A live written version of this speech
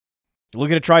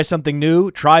Looking to try something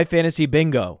new? Try Fantasy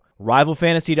Bingo.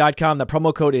 RivalFantasy.com. The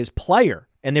promo code is PLAYER,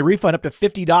 and they refund up to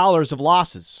 $50 of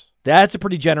losses. That's a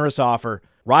pretty generous offer.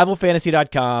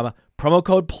 RivalFantasy.com. Promo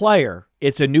code PLAYER.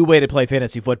 It's a new way to play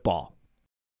fantasy football.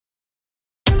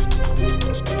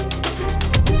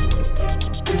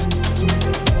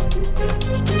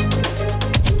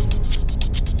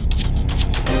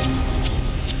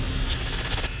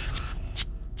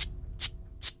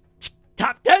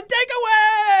 Top 10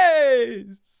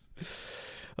 takeaways!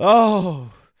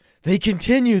 Oh, they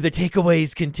continue. The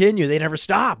takeaways continue. They never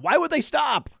stop. Why would they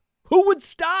stop? Who would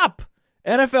stop?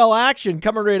 NFL action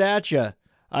coming right at you.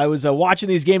 I was watching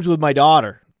these games with my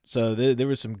daughter, so there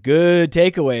was some good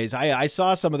takeaways. I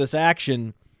saw some of this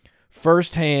action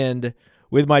firsthand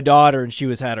with my daughter, and she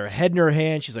had her head in her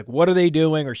hand. She's like, what are they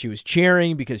doing? Or she was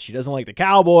cheering because she doesn't like the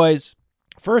Cowboys.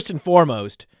 First and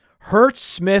foremost, Hurts,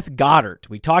 Smith, Goddard.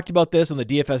 We talked about this on the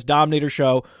DFS Dominator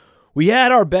show. We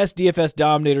had our best DFS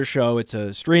Dominator show. It's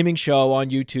a streaming show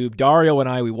on YouTube. Dario and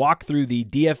I, we walk through the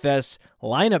DFS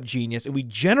lineup genius, and we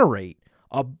generate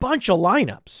a bunch of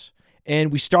lineups.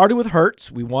 And we started with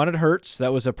Hurts. We wanted Hurts.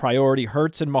 That was a priority.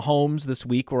 Hurts and Mahomes this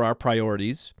week were our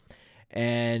priorities.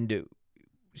 And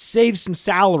saved some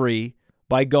salary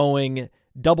by going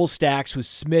double stacks with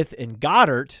Smith and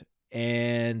Goddard.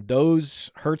 And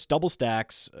those Hurts double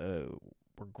stacks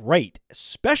were great,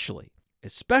 especially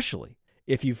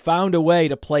if you found a way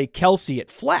to play Kelsey at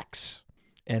flex.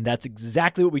 And that's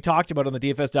exactly what we talked about on the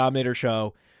DFS Dominator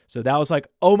show. So that was like,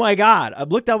 oh my God. I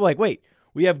looked up like, wait,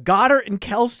 we have Goddard and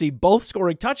Kelsey both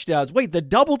scoring touchdowns. Wait, the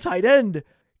double tight end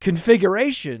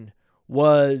configuration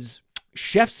was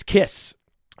chef's kiss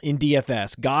in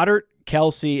DFS. Goddard,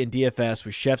 Kelsey, and DFS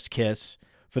was chef's kiss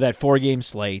for that 4-game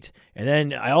slate. And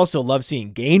then I also love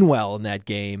seeing Gainwell in that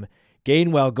game.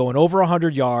 Gainwell going over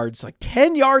 100 yards, like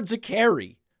 10 yards a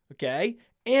carry, okay?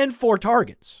 And 4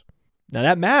 targets. Now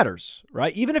that matters,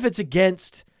 right? Even if it's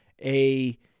against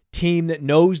a team that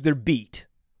knows their beat,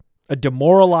 a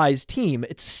demoralized team,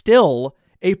 it's still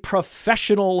a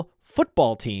professional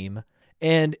football team.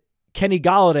 And Kenny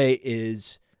Golladay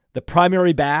is the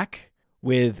primary back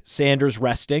with Sanders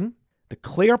resting, the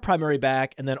clear primary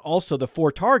back, and then also the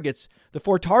 4 targets. The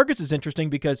 4 targets is interesting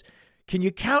because can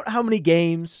you count how many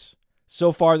games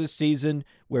so far this season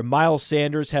where Miles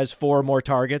Sanders has 4 or more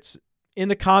targets? In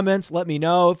the comments, let me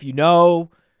know. If you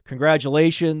know,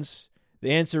 congratulations.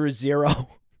 The answer is 0.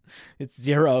 It's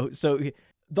 0. So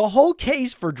the whole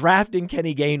case for drafting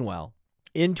Kenny Gainwell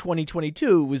in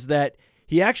 2022 was that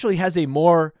he actually has a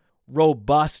more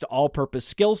robust all-purpose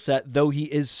skill set, though he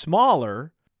is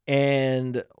smaller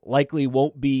and likely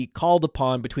won't be called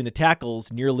upon between the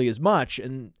tackles nearly as much.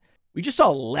 And we just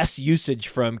saw less usage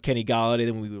from Kenny Golladay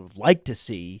than we would have liked to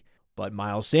see. But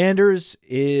Miles Sanders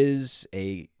is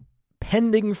a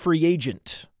pending free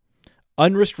agent,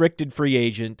 unrestricted free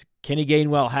agent. Kenny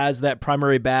Gainwell has that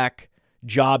primary back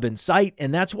job in sight,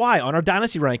 and that's why on our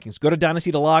Dynasty rankings, go to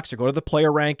Dynasty Deluxe or go to the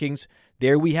player rankings.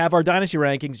 There we have our Dynasty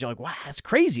rankings. You're like, wow, that's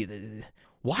crazy.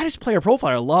 Why does Player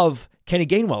Profiler love Kenny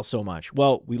Gainwell so much?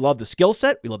 Well, we love the skill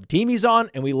set, we love the team he's on,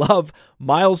 and we love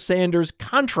Miles Sanders'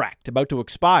 contract about to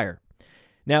expire.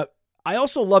 Now, I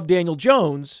also love Daniel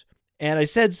Jones, and I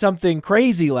said something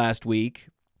crazy last week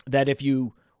that if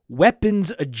you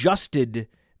weapons adjusted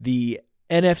the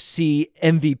NFC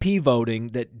MVP voting,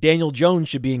 that Daniel Jones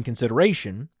should be in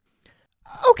consideration.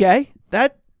 Okay,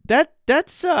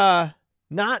 that's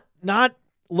not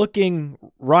looking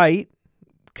right,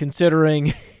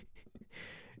 considering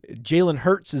Jalen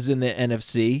Hurts is in the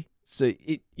NFC. So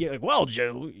you're like, well,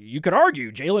 you could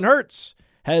argue Jalen Hurts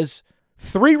has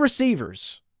 3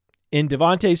 receivers in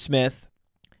Devontae Smith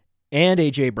and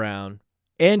A.J. Brown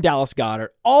and Dallas Goedert,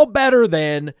 all better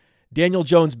than Daniel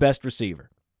Jones' best receiver.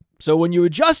 So when you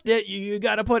adjust it, you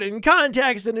got to put it in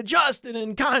context and adjust, and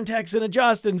in context and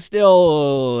adjust, and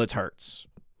still it hurts.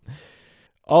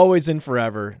 Always and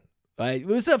forever. It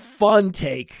was a fun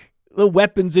take. The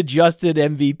weapons adjusted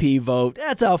MVP vote.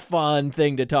 That's a fun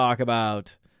thing to talk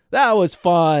about. That was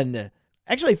fun.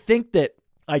 Actually, I think that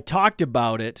I talked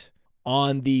about it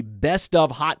on the best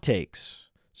of hot takes.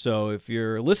 So if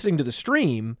you're listening to the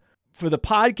stream, for the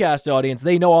podcast audience,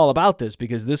 they know all about this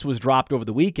because this was dropped over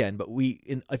the weekend. But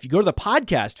if you go to the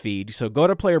podcast feed, so go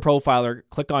to Player Profiler,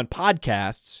 click on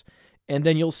podcasts, and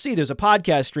then you'll see there's a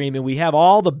podcast stream, and we have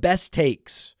all the best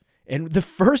takes. And the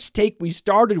first take we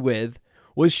started with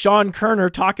was Sean Kerner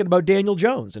talking about Daniel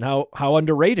Jones and how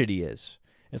underrated he is.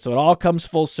 And so it all comes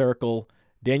full circle.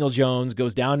 Daniel Jones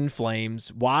goes down in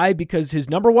flames. Why? Because his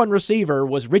number 1 receiver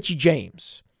was Richie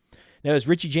James. Now, is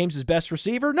Richie James his best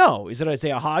receiver? No. Is it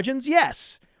Isaiah Hodgins?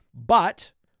 Yes.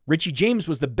 But Richie James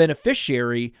was the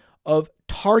beneficiary of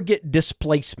target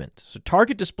displacement. So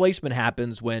target displacement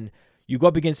happens when you go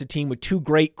up against a team with two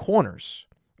great corners.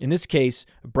 In this case,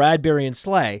 Bradbury and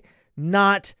Slay,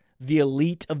 not the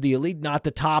elite of the elite, not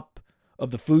the top of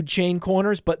the food chain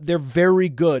corners, but they're very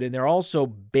good and they're also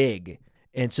big.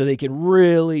 And so they can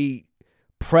really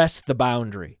press the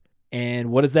boundary. And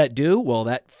what does that do? Well,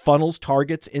 that funnels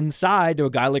targets inside to a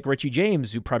guy like Richie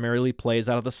James, who primarily plays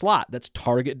out of the slot. That's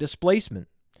target displacement.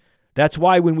 That's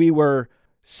why when we were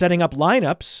setting up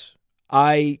lineups,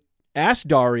 I asked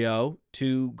Dario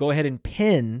to go ahead and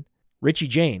pin Richie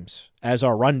James as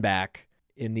our run back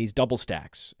in these double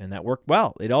stacks. And that worked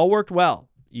well. It all worked well.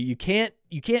 You can't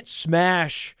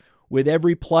smash with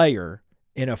every player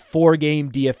in a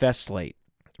 4-game DFS slate.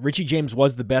 Richie James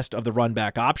was the best of the run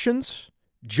back options.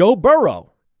 Joe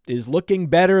Burrow is looking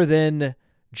better than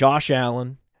Josh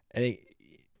Allen.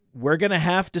 We're going to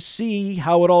have to see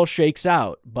how it all shakes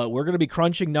out, but we're going to be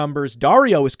crunching numbers.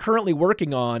 Dario is currently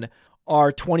working on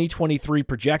our 2023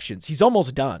 projections. He's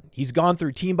almost done. He's gone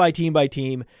through team by team by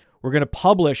team. We're going to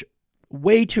publish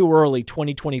way too early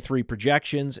 2023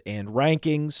 projections and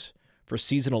rankings for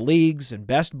seasonal leagues and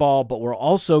best ball, but we're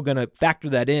also going to factor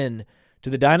that in to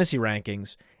the dynasty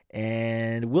rankings,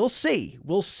 and we'll see.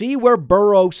 We'll see where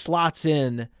Burrow slots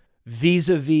in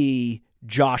vis-a-vis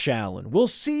Josh Allen. We'll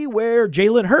see where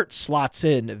Jalen Hurts slots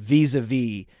in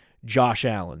vis-a-vis Josh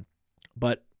Allen.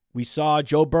 But we saw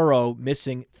Joe Burrow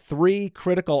missing 3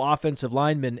 critical offensive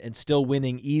linemen and still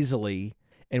winning easily,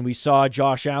 and we saw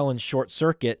Josh Allen short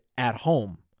circuit at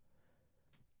home.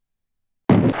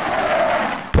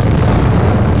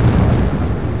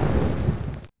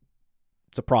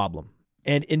 It's a problem.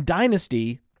 And in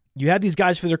Dynasty, you have these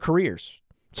guys for their careers.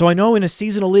 So I know in a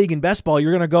seasonal league in best ball,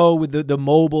 you're going to go with the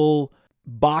mobile,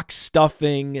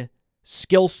 box-stuffing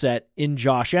skill set in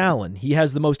Josh Allen. He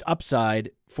has the most upside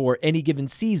for any given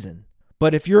season.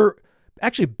 But if you're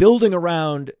actually building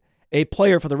around a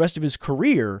player for the rest of his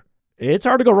career, it's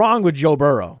hard to go wrong with Joe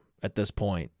Burrow at this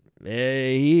point.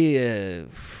 He's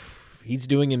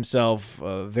doing himself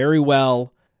very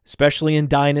well, especially in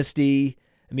Dynasty.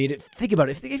 I mean, think about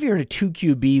it. If you're in a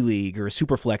 2QB league or a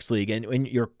Superflex league and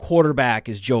your quarterback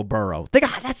is Joe Burrow,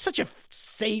 that's such a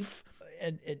safe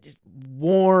and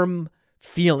warm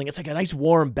feeling. It's like a nice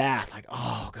warm bath. Like,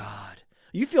 oh, God.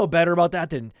 You feel better about that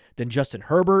than Justin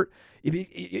Herbert.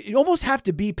 You almost have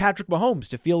to be Patrick Mahomes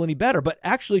to feel any better. But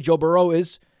actually, Joe Burrow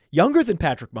is younger than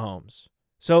Patrick Mahomes.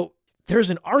 So there's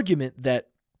an argument that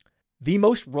the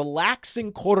most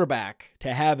relaxing quarterback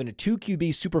to have in a 2QB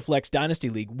Superflex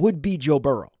Dynasty League would be Joe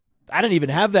Burrow. I didn't even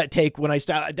have that take when I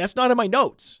started. That's not in my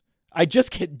notes. I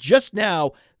just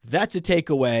now, that's a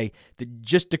takeaway that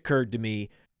just occurred to me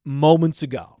moments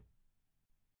ago.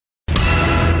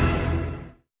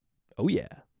 Oh, yeah.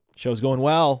 Show's going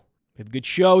well. We have a good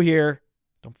show here.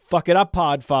 Don't fuck it up,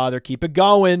 Podfather. Keep it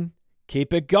going.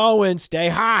 Keep it going. Stay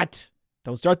hot.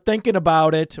 Don't start thinking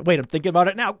about it. Wait, I'm thinking about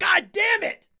it now. God damn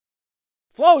it.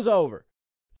 Flow's over.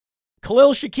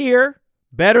 Khalil Shakir,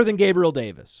 better than Gabriel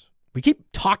Davis. We keep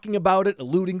talking about it,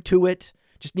 alluding to it.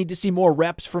 Just need to see more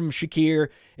reps from Shakir.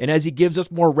 And as he gives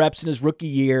us more reps in his rookie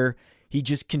year, he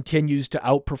just continues to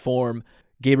outperform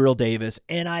Gabriel Davis.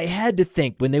 And I had to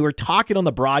think, when they were talking on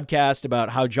the broadcast about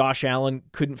how Josh Allen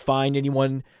couldn't find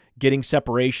anyone getting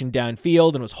separation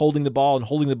downfield and was holding the ball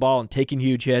and taking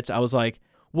huge hits, I was like,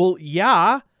 well,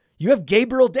 yeah. You have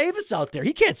Gabriel Davis out there.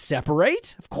 He can't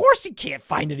separate. Of course he can't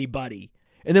find anybody.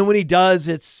 And then when he does,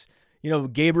 it's,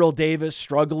 Gabriel Davis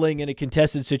struggling in a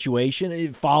contested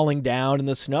situation, falling down in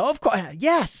the snow. Of course,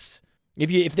 yes.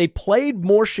 If they played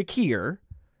more Shakir,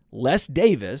 less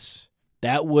Davis,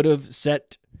 that would have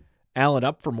set Allen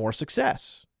up for more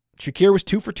success. Shakir was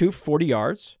 2 for 2 for 40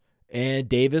 yards, and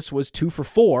Davis was 2 for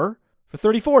 4 for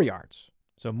 34 yards.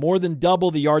 So more than double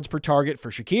the yards per target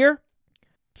for Shakir.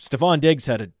 Stephon Diggs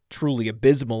had a truly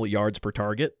abysmal yards per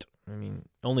target. I mean,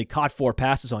 only caught 4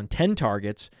 passes on 10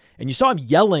 targets. And you saw him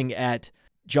yelling at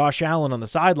Josh Allen on the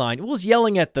sideline. He was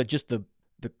yelling at the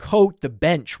coach, the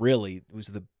bench, really. It was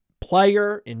the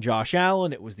player in Josh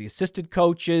Allen. It was the assistant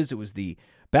coaches. It was the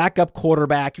backup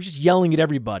quarterback. He was just yelling at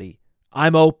everybody.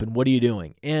 I'm open. What are you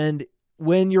doing? And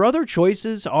when your other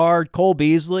choices are Cole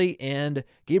Beasley and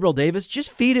Gabriel Davis, just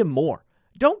feed him more.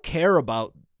 Don't care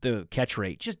about the catch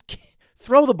rate. Just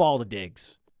throw the ball to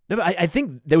Diggs. I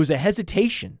think there was a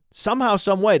hesitation somehow,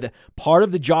 some way. The part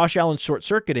of the Josh Allen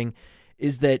short-circuiting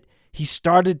is that he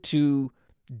started to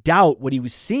doubt what he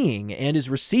was seeing and his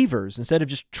receivers instead of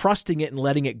just trusting it and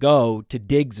letting it go to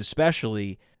Diggs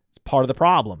especially. It's part of the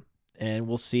problem. And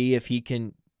we'll see if he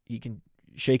can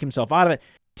shake himself out of it.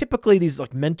 Typically, these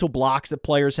mental blocks that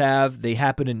players have, they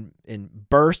happen in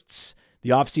bursts. the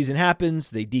offseason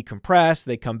happens, they decompress,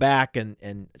 they come back,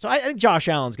 and so I think Josh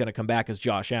Allen's going to come back as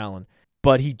Josh Allen,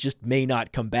 but he just may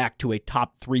not come back to a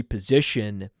top 3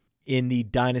 position in the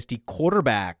dynasty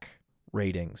quarterback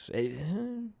ratings.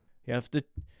 You have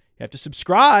to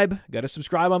subscribe. Got to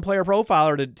subscribe on Player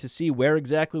Profiler to see where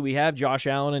exactly we have Josh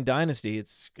Allen in dynasty.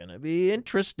 It's going to be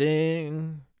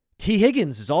interesting. T.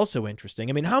 Higgins is also interesting.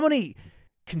 I mean, how many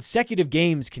consecutive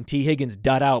games can T. Higgins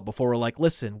dud out before we're like,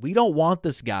 listen, we don't want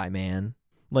this guy, man.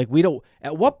 Like, we don't.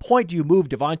 At what point do you move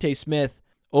Devontae Smith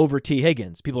over T.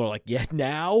 Higgins? People are like, yeah,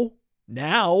 now?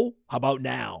 Now? How about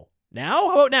now? Now?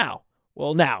 How about now?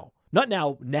 Well, now. Not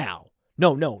now, now.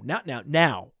 No, not now,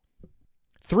 now.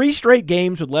 3 straight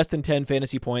games with less than 10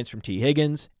 fantasy points from T.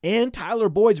 Higgins, and Tyler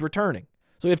Boyd's returning.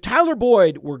 So if Tyler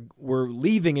Boyd were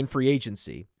leaving in free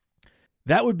agency,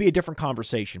 that would be a different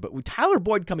conversation. But with Tyler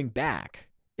Boyd coming back,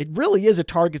 it really is a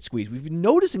target squeeze. We've been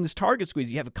noticing this target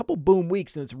squeeze. You have a couple boom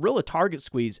weeks, and it's really a target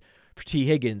squeeze for T.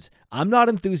 Higgins. I'm not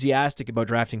enthusiastic about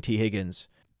drafting T. Higgins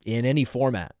in any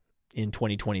format in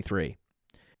 2023.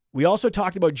 We also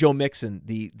talked about Joe Mixon,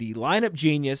 the lineup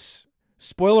genius.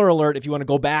 Spoiler alert, if you want to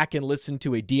go back and listen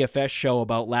to a DFS show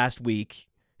about last week,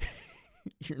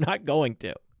 you're not going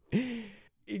to.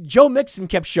 Joe Mixon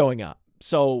kept showing up.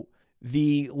 So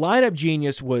the lineup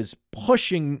genius was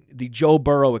pushing the Joe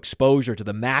Burrow exposure to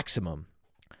the maximum.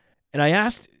 And I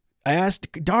asked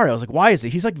Dario, I was like, why is it?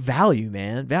 He's like, value,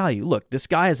 man, value. Look, this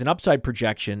guy has an upside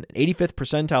projection, an 85th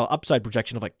percentile upside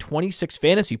projection of like 26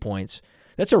 fantasy points.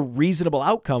 That's a reasonable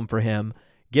outcome for him,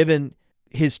 given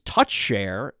his touch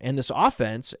share and this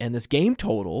offense and this game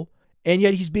total, and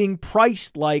yet he's being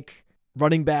priced like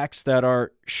running backs that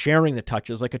are sharing the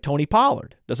touches like a Tony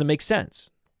Pollard. Doesn't make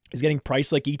sense. He's getting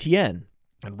priced like ETN.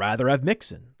 I'd rather have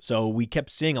Mixon. So we kept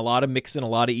seeing a lot of Mixon, a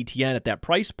lot of ETN at that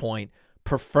price point,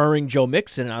 preferring Joe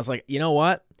Mixon. And I was like, you know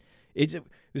what? There's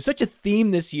such a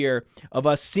theme this year of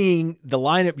us seeing the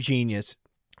lineup genius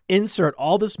insert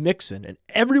all this Mixon and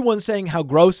everyone saying how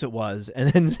gross it was and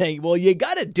then saying, well, you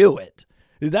got to do it.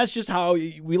 That's just how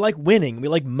we like winning. We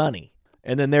like money.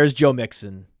 And then there's Joe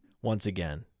Mixon once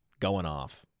again going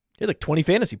off. He had like 20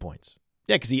 fantasy points.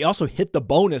 Yeah, because he also hit the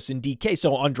bonus in DK.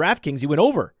 So on DraftKings, he went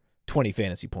over 20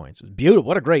 fantasy points. It was beautiful.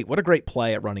 What a great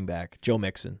play at running back, Joe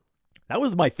Mixon. That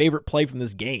was my favorite play from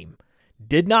this game.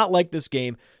 Did not like this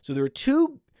game. So there were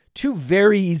two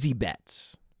very easy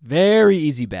bets. Very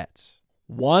easy bets.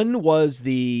 One was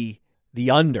the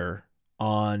under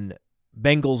on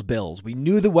Bengals Bills. We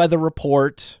knew the weather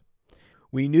report.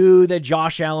 We knew that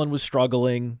Josh Allen was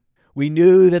struggling. We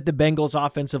knew that the Bengals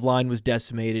offensive line was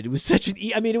decimated. It was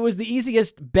it was the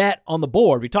easiest bet on the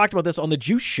board. We talked about this on the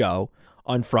Juice Show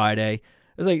on Friday. It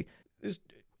was like, there's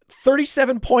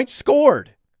 37 points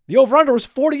scored. The over-under was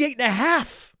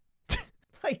 48.5.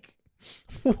 Like,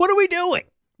 what are we doing?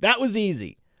 That was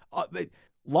easy.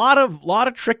 Lot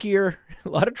of trickier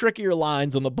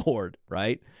lines on the board,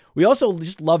 right? We also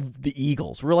just love the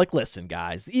Eagles. We're like, listen,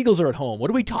 guys, the Eagles are at home. What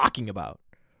are we talking about,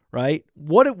 right?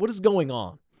 What is going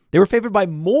on? They were favored by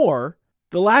more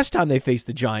the last time they faced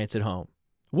the Giants at home.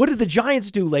 What did the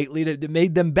Giants do lately that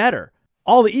made them better?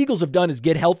 All the Eagles have done is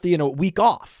get healthy and a week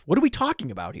off. What are we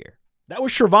talking about here? That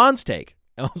was Shervan's take.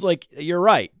 And I was like, you're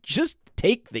right. Just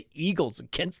take the Eagles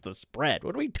against the spread.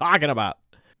 What are we talking about?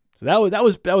 So that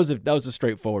was a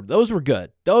straightforward. Those were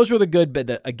good. Those were the good bet,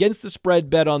 the against the spread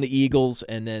bet on the Eagles,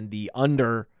 and then the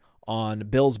under on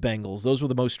Bills Bengals. Those were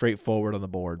the most straightforward on the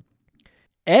board.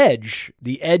 Edge,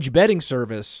 the Edge betting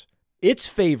service, its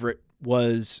favorite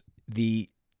was the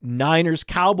Niners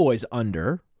Cowboys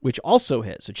under, which also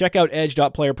hit. So check out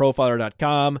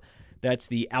edge.playerprofiler.com. That's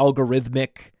the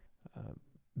algorithmic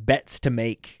bets to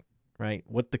make, right?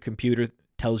 What the computer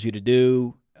tells you to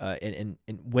do. And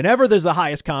whenever there's the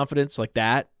highest confidence like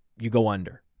that, you go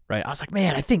under, right? I was like,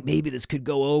 man, I think maybe this could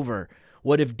go over.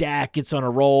 What if Dak gets on a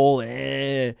roll?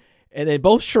 And then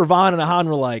both Shervan and Ahan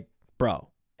were like, bro,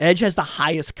 Edge has the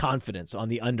highest confidence on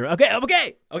the under.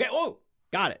 Okay. Whoa,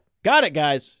 got it,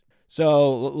 guys.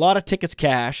 So a lot of tickets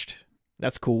cashed.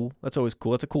 That's cool. That's always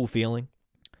cool. That's a cool feeling.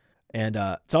 And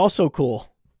it's also cool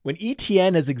when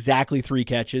ETN has exactly 3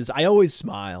 catches. I always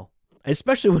smile,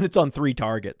 especially when it's on 3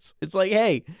 targets. It's like,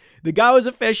 hey, the guy was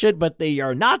efficient, but they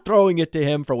are not throwing it to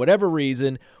him for whatever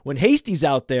reason. When Hasty's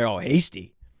out there,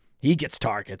 Hasty, he gets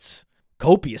targets.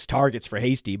 Copious targets for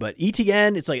Hasty. But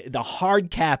ETN, it's like the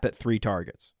hard cap at 3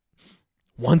 targets.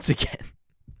 Once again,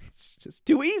 it's just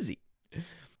too easy.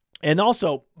 And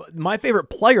also, my favorite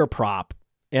player prop,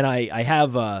 and I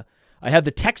have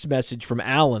the text message from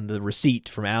Alan, the receipt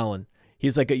from Alan.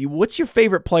 He's like, what's your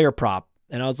favorite player prop?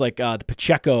 And I was like, the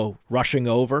Pacheco rushing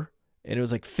over. And it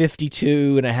was like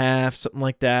 52.5, something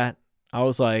like that. I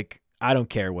was like, I don't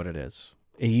care what it is.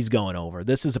 He's going over.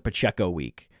 This is a Pacheco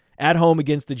week. At home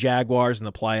against the Jaguars in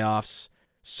the playoffs,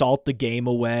 salt the game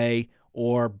away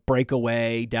or break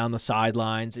away down the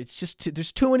sidelines. It's just,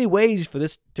 there's too many ways for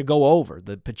this to go over.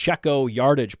 The Pacheco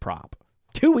yardage prop.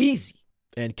 Too easy.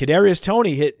 And Kadarius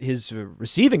Toney hit his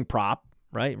receiving prop,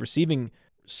 right? Receiving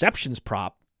receptions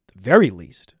prop, at the very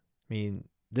least. I mean,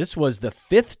 this was the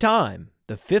fifth time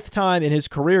in his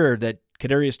career that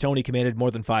Kadarius Toney commanded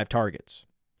more than 5 targets.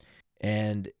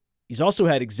 And he's also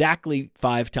had exactly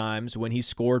 5 times when he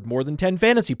scored more than 10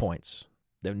 fantasy points.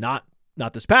 They're not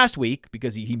this past week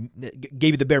because he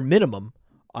gave you the bare minimum.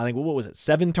 I think, what was it,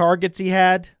 7 targets he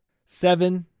had?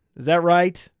 7? Is that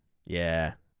right?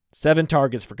 Yeah. 7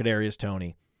 targets for Kadarius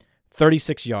Toney.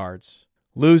 36 yards.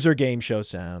 Loser game show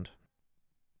sound.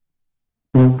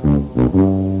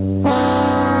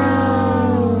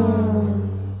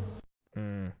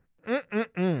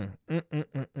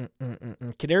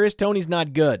 Kadarius Toney's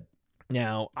not good.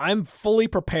 Now, I'm fully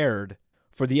prepared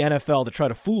for the NFL to try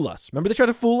to fool us. Remember they tried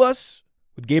to fool us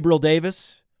with Gabriel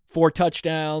Davis? 4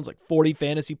 touchdowns, like 40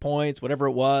 fantasy points, whatever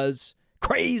it was.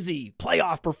 Crazy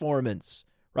playoff performance,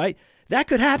 right? That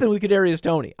could happen with Kadarius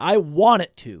Toney. I want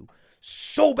it to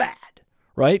so bad,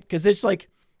 right? Because it's like,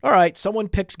 all right, someone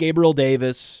picks Gabriel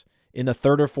Davis in the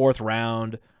 3rd or 4th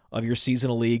round of your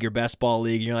seasonal league, your best ball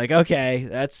league, and you're like, okay,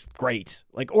 that's great.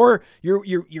 Like, or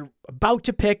you're about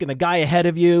to pick, and the guy ahead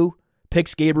of you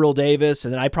picks Gabriel Davis,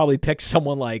 and then I probably pick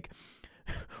someone like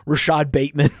Rashad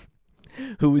Bateman,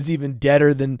 who was even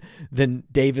deader than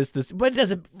Davis. But it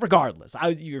doesn't. Regardless,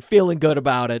 you're feeling good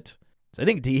about it. So I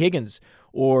think T. Higgins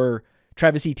or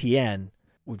Travis Etienne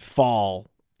would fall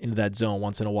into that zone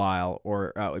once in a while,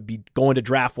 or would be going to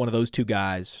draft one of those 2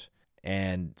 guys,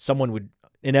 and someone would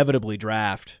inevitably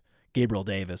draft Gabriel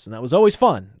Davis, and that was always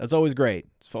fun. That's always great.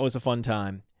 It's always a fun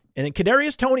time. And then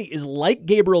Kadarius Toney is like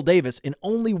Gabriel Davis in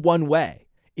only one way.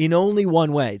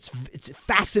 It's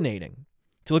fascinating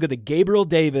to look at the Gabriel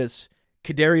Davis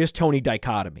Kadarius Toney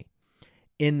dichotomy,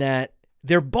 in that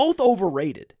they're both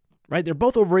overrated, right? They're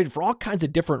both overrated for all kinds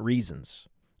of different reasons.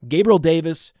 Gabriel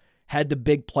Davis had the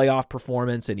big playoff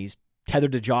performance, and he's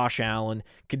tethered to Josh Allen.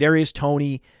 Kadarius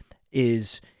Toney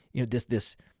is,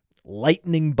 this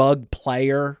lightning bug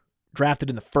player drafted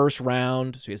in the 1st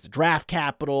round. So he has the draft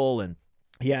capital and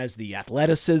he has the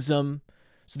athleticism.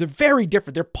 So they're very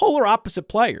different. They're polar opposite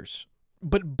players,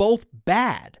 but both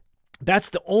bad. That's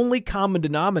the only common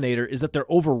denominator, is that they're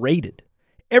overrated.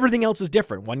 Everything else is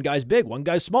different. One guy's big, one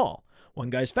guy's small, one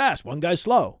guy's fast, one guy's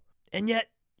slow, and yet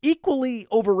equally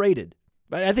overrated.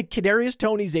 But I think Kadarius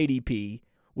Toney's ADP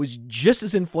was just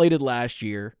as inflated last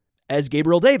year as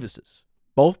Gabriel Davis's.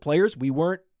 Both players we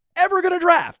weren't ever going to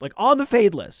draft, like on the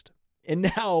fade list.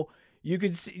 And now you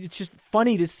can see, it's just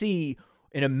funny to see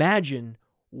and imagine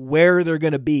where they're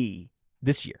going to be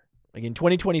this year. Like in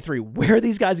 2023, where are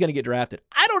these guys going to get drafted?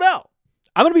 I don't know.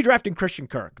 I'm going to be drafting Christian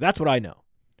Kirk. That's what I know.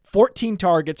 14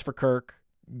 targets for Kirk.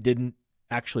 Didn't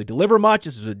actually deliver much.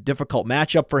 This was a difficult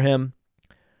matchup for him.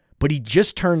 But he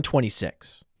just turned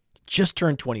 26.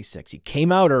 He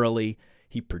came out early.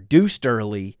 He produced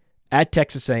early at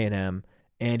Texas A&M.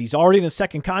 And he's already in a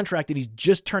second contract, and he's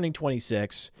just turning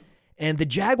 26. And the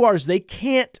Jaguars, they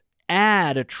can't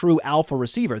add a true alpha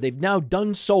receiver. They've now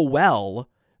done so well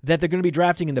that they're going to be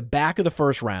drafting in the back of the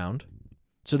 1st round.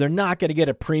 So they're not going to get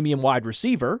a premium wide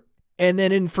receiver. And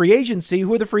then in free agency,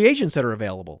 who are the free agents that are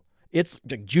available? It's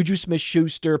like Juju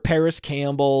Smith-Schuster, Paris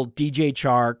Campbell, DJ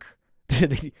Chark.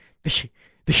 They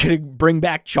going to bring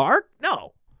back Chark?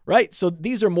 No, right? So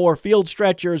these are more field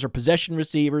stretchers or possession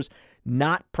receivers,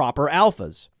 not proper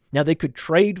alphas. Now, they could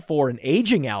trade for an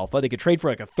aging alpha. They could trade for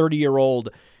like a 30-year-old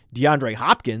DeAndre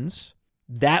Hopkins.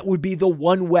 That would be the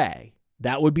one way.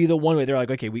 They're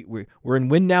like, okay, we're in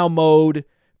win now mode.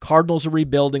 Cardinals are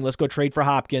rebuilding. Let's go trade for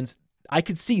Hopkins. I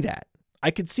could see that.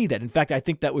 In fact, I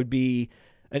think that would be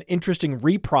an interesting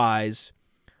reprise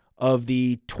of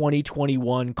the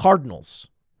 2021 Cardinals,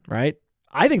 right?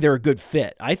 I think they're a good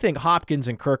fit. I think Hopkins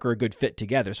and Kirk are a good fit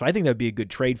together. So I think that would be a good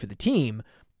trade for the team.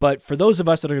 But for those of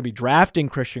us that are going to be drafting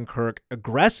Christian Kirk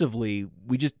aggressively,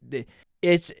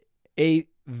 it's a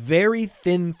very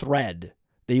thin thread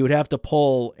that you would have to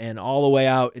pull and all the way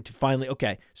out to finally,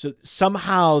 okay, so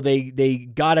somehow they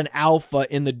got an alpha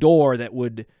in the door that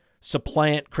would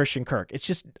supplant Christian Kirk. It's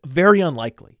just very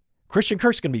unlikely. Christian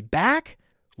Kirk's going to be back.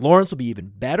 Lawrence will be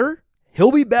even better.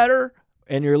 He'll be better.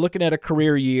 And you're looking at a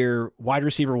career year, wide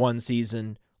receiver 1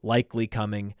 season likely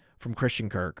coming from Christian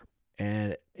Kirk.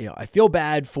 And, I feel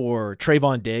bad for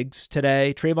Trayvon Diggs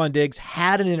today. Trayvon Diggs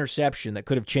had an interception that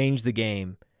could have changed the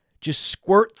game. Just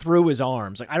squirt through his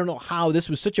arms. Like, I don't know how this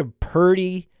was such a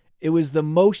Purdy It was the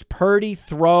most Purdy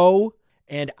throw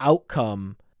and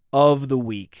outcome of the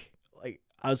week. Like,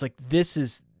 I was like, this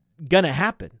is going to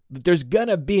happen. There's going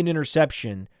to be an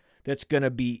interception that's going to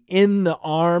be in the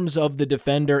arms of the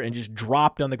defender and just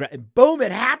dropped on the ground. And boom,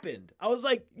 it happened. I was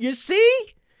like, you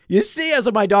see? You see, as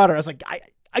of my daughter, I was like,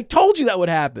 I told you that would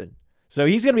happen. So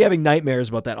he's going to be having nightmares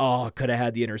about that. Oh, could have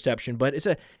had the interception. But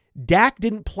Dak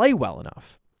didn't play well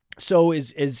enough. So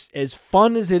as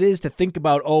fun as it is to think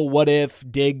about, oh, what if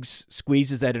Diggs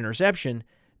squeezes that interception,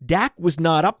 Dak was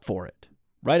not up for it,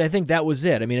 right? I think that was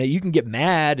it. I mean, you can get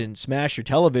mad and smash your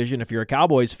television if you're a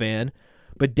Cowboys fan,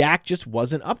 but Dak just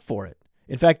wasn't up for it.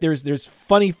 In fact, there's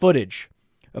funny footage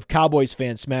of Cowboys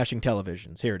fans smashing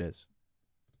televisions. Here it is.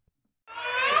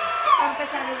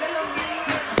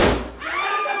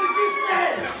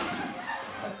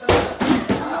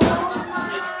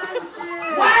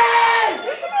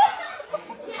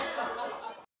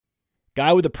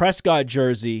 Guy with the Prescott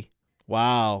jersey.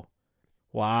 Wow,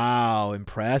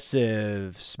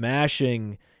 impressive.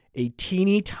 Smashing a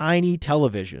teeny tiny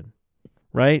television,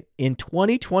 right? In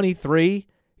 2023,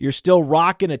 you're still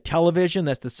rocking a television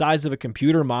that's the size of a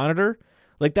computer monitor.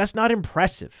 Like, that's not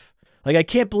impressive. Like, I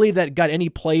can't believe that got any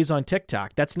plays on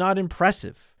TikTok. That's not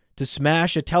impressive to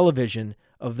smash a television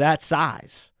of that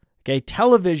size. Okay,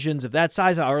 televisions of that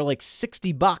size are like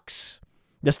 $60.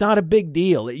 That's not a big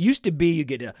deal. It used to be you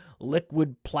get a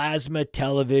liquid plasma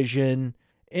television,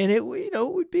 and it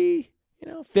would be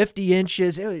 50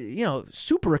 inches,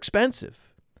 super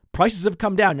expensive. Prices have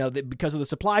come down now because of the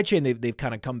supply chain. They've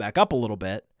kind of come back up a little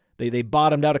bit. They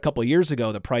bottomed out a couple of years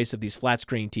ago, the price of these flat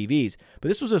screen TVs. But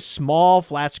this was a small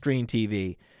flat screen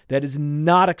TV that is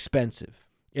not expensive.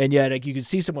 And yet, like, you can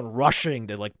see someone rushing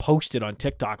to post it on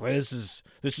TikTok. Like, this is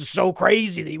so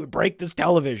crazy that he would break this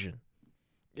television.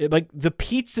 The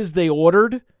pizzas they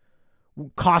ordered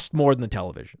cost more than the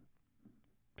television.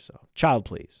 So, child,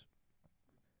 please.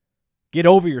 Get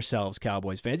over yourselves,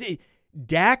 Cowboys fans.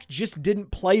 Dak just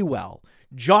didn't play well.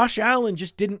 Josh Allen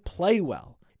just didn't play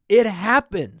well. It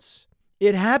happens.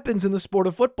 It happens in the sport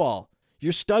of football.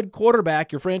 Your stud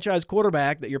quarterback, your franchise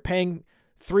quarterback that you're paying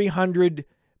 $300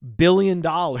 billion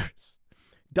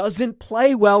doesn't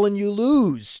play well and you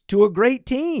lose to a great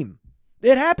team.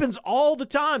 It happens all the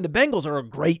time. The Bengals are a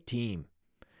great team.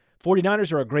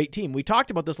 49ers are a great team. We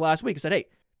talked about this last week. I said, hey,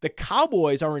 the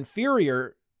Cowboys are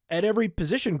inferior at every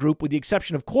position group with the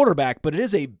exception of quarterback, but it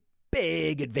is a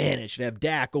big advantage to have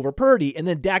Dak over Purdy, and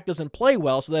then Dak doesn't play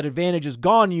well, so that advantage is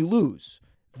gone and you lose.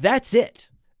 That's it.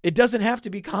 It doesn't have to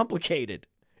be complicated.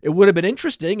 It would have been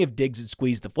interesting if Diggs had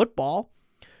squeezed the football,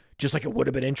 just like it would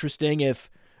have been interesting if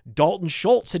Dalton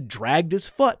Schultz had dragged his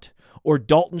foot or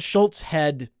Dalton Schultz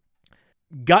had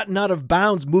gotten out of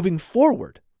bounds moving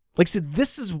forward. Like I said,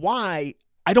 this is why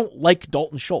I don't like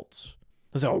Dalton Schultz. I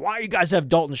was like, why do you guys have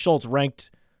Dalton Schultz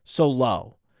ranked so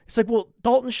low? It's like, well,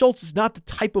 Dalton Schultz is not the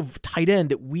type of tight end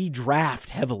that we draft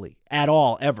heavily at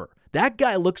all, ever. That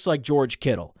guy looks like George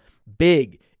Kittle.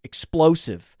 Big,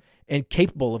 explosive, and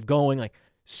capable of going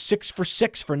 6 for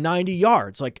 6 for 90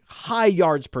 yards, like high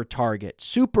yards per target,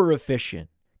 super efficient,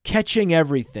 catching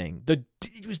everything.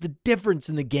 It was the difference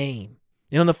in the game.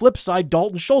 And on the flip side,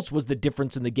 Dalton Schultz was the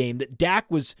difference in the game, that Dak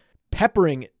was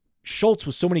peppering Schultz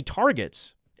with so many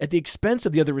targets at the expense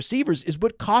of the other receivers is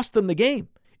what cost them the game.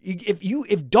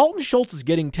 If Dalton Schultz is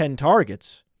getting 10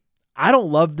 targets, I don't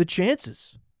love the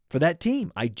chances for that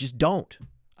team. I just don't.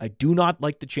 I do not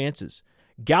like the chances.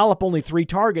 Gallup only 3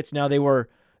 targets. Now they were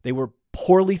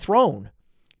poorly thrown.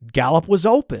 Gallup was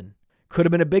open. Could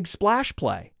have been a big splash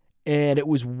play. And it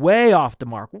was way off the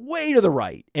mark, way to the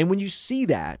right. And when you see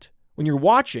that, when you're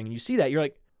watching and you see that, you're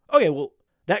like, okay, well,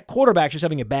 that quarterback's just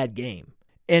having a bad game.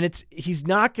 And he's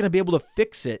not going to be able to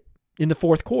fix it in the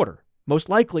fourth quarter. Most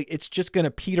likely, it's just going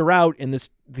to peter out and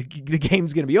the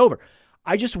game's going to be over.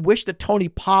 I just wish that Tony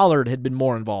Pollard had been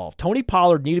more involved. Tony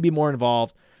Pollard needed to be more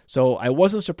involved, so I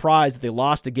wasn't surprised that they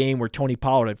lost a game where Tony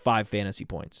Pollard had 5 fantasy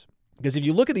points. Because if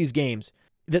you look at these games,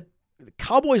 the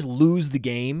Cowboys lose the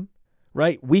game,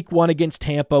 right? Week 1 against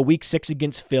Tampa, Week 6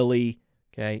 against Philly,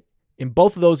 okay? In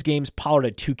both of those games, Pollard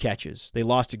had 2 catches. They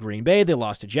lost to Green Bay. They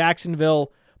lost to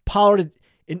Jacksonville. Pollard,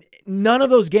 in none of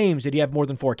those games did he have more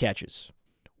than 4 catches.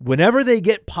 Whenever they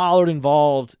get Pollard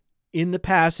involved in the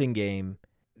passing game,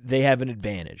 they have an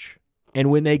advantage. And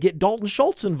when they get Dalton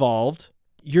Schultz involved,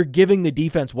 you're giving the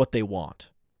defense what they want,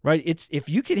 right? If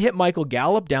you can hit Michael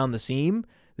Gallup down the seam,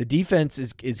 the defense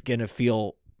is going to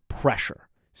feel pressure.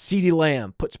 CeeDee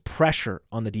Lamb puts pressure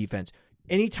on the defense.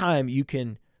 Anytime you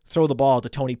can throw the ball to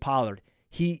Tony Pollard,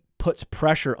 he puts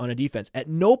pressure on a defense. At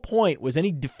no point was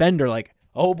any defender like,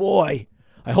 oh boy,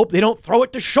 I hope they don't throw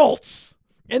it to Schultz.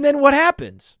 And then what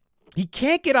happens? He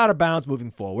can't get out of bounds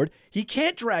moving forward. He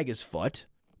can't drag his foot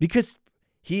because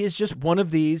he is just one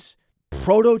of these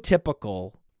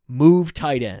prototypical move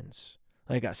tight ends,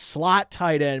 like a slot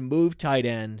tight end, move tight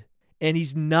end. And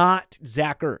he's not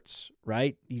Zach Ertz,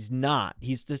 right? He's not.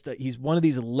 He's one of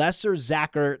these lesser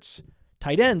Zach Ertz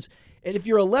tight ends. And if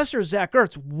you're a lesser Zach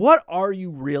Ertz, what are you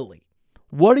really?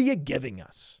 What are you giving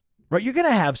us? Right? You're going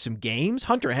to have some games.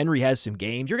 Hunter Henry has some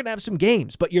games. You're going to have some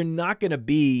games, but you're not going to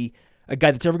be a guy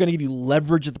that's ever going to give you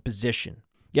leverage at the position.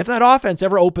 If that offense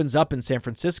ever opens up in San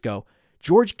Francisco,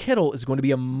 George Kittle is going to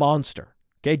be a monster.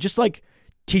 Okay, just like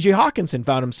TJ Hawkinson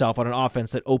found himself on an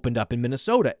offense that opened up in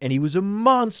Minnesota, and he was a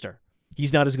monster.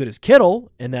 He's not as good as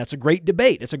Kittle, and that's a great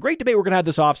debate. It's a great debate we're going to have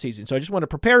this offseason. So I just want to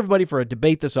prepare everybody for a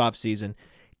debate this offseason.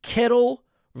 Kittle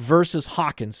versus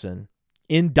Hawkinson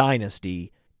in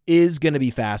Dynasty is going to be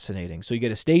fascinating. So you got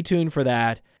to stay tuned for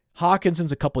that.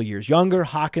 Hawkinson's a couple years younger.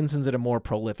 Hawkinson's at a more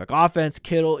prolific offense.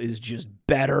 Kittle is just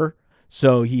better.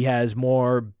 So he has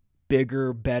more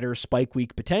bigger, better spike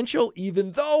week potential,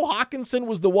 even though Hawkinson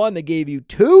was the one that gave you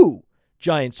 2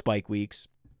 giant spike weeks.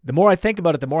 The more I think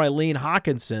about it, the more I lean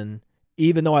Hawkinson.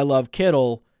 Even though I love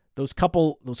Kittle, those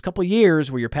couple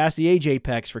years where you're past the age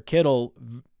apex for Kittle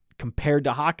compared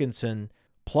to Hawkinson,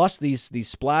 plus these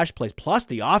splash plays, plus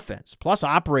the offense, plus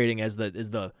operating as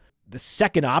the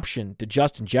second option to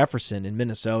Justin Jefferson in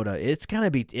Minnesota, it's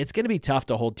gonna be tough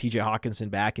to hold TJ Hawkinson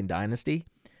back in Dynasty.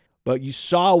 But you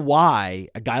saw why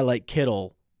a guy like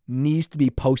Kittle needs to be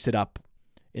posted up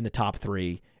in the top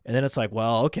 3, and then it's like,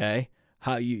 well, okay,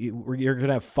 you're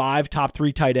gonna have 5 top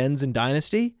 3 tight ends in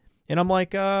Dynasty. And I'm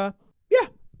like, yeah,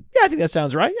 I think that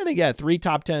sounds right. I think 3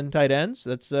 top 10 tight ends.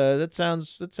 That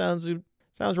sounds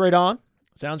right on.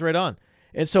 Sounds right on.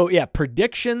 And so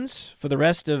predictions for the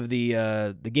rest of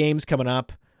the games coming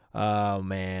up. Oh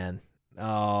man,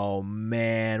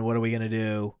 what are we gonna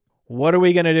do? What are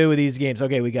we gonna do with these games?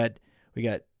 Okay, we got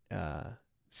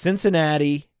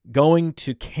Cincinnati going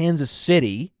to Kansas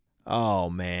City. Oh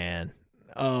man,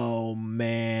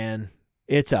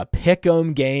 it's a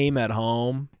pick'em game at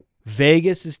home.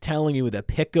 Vegas is telling you with a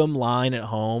pick'em line at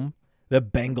home, the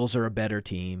Bengals are a better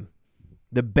team.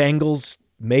 The Bengals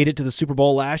made it to the Super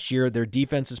Bowl last year. Their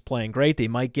defense is playing great. They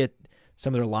might get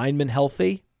some of their linemen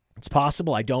healthy. It's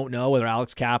possible. I don't know whether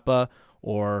Alex Kappa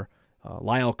or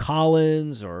Lyle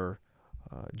Collins or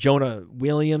Jonah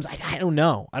Williams. I don't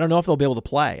know. I don't know if they'll be able to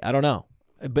play. I don't know.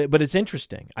 But it's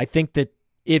interesting. I think that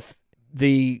if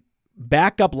the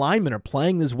backup linemen are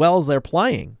playing as well as they're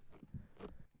playing,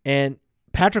 and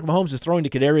Patrick Mahomes is throwing to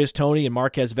Kadarius Toney and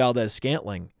Marquez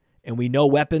Valdez-Scantling, and we know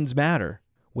weapons matter.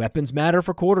 Weapons matter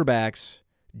for quarterbacks.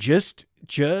 Just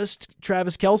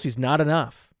Travis Kelce's not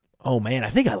enough. Oh man, I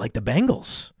think I like the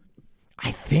Bengals.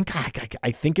 I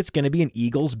think it's going to be an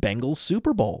Eagles-Bengals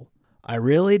Super Bowl. I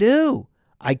really do.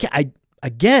 I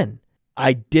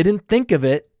didn't think of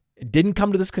it. It didn't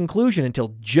come to this conclusion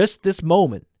until just this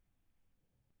moment.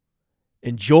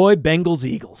 Enjoy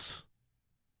Bengals-Eagles.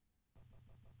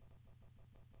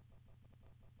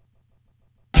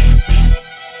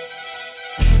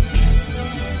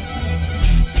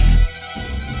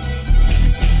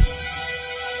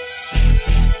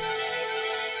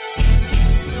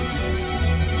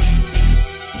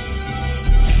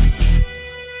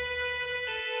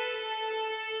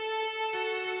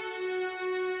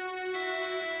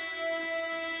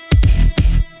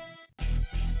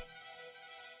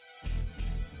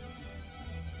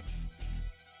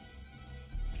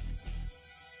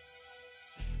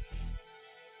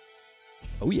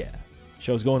 Oh, yeah.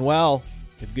 Show's going well.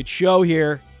 We have a good show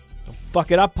here. Don't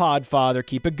fuck it up, Podfather.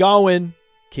 Keep it going.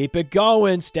 Keep it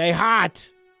going. Stay hot.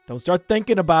 Don't start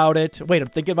thinking about it. Wait, I'm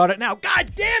thinking about it now.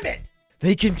 God damn it!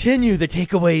 They continue. The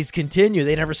takeaways continue.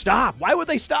 They never stop. Why would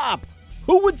they stop?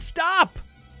 Who would stop?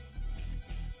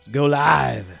 Let's go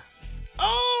live.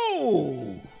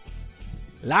 Oh!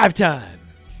 Live time.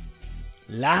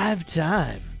 Live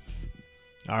time.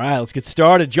 All right, let's get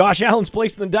started. Josh Allen's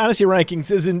place in the Dynasty rankings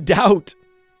is in doubt.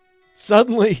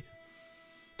 Suddenly.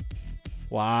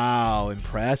 Wow,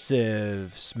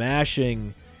 impressive.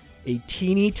 Smashing a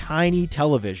teeny tiny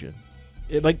television.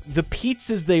 Like the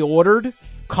pizzas they ordered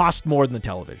cost more than the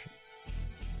television.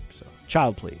 So,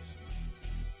 child please.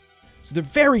 So they're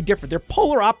very different. They're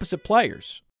polar opposite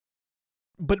players,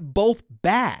 but both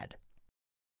bad.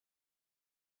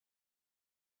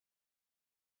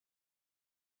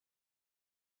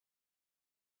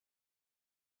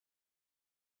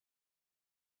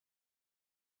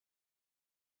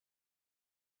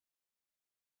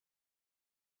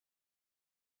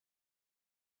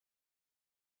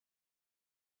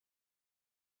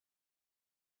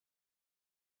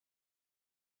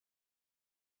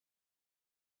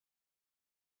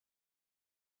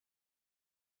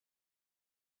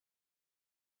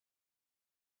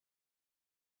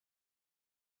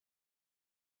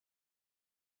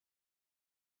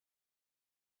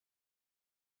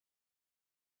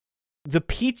 the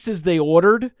pizzas they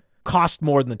ordered cost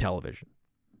more than the television.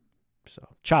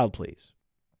 So, child please.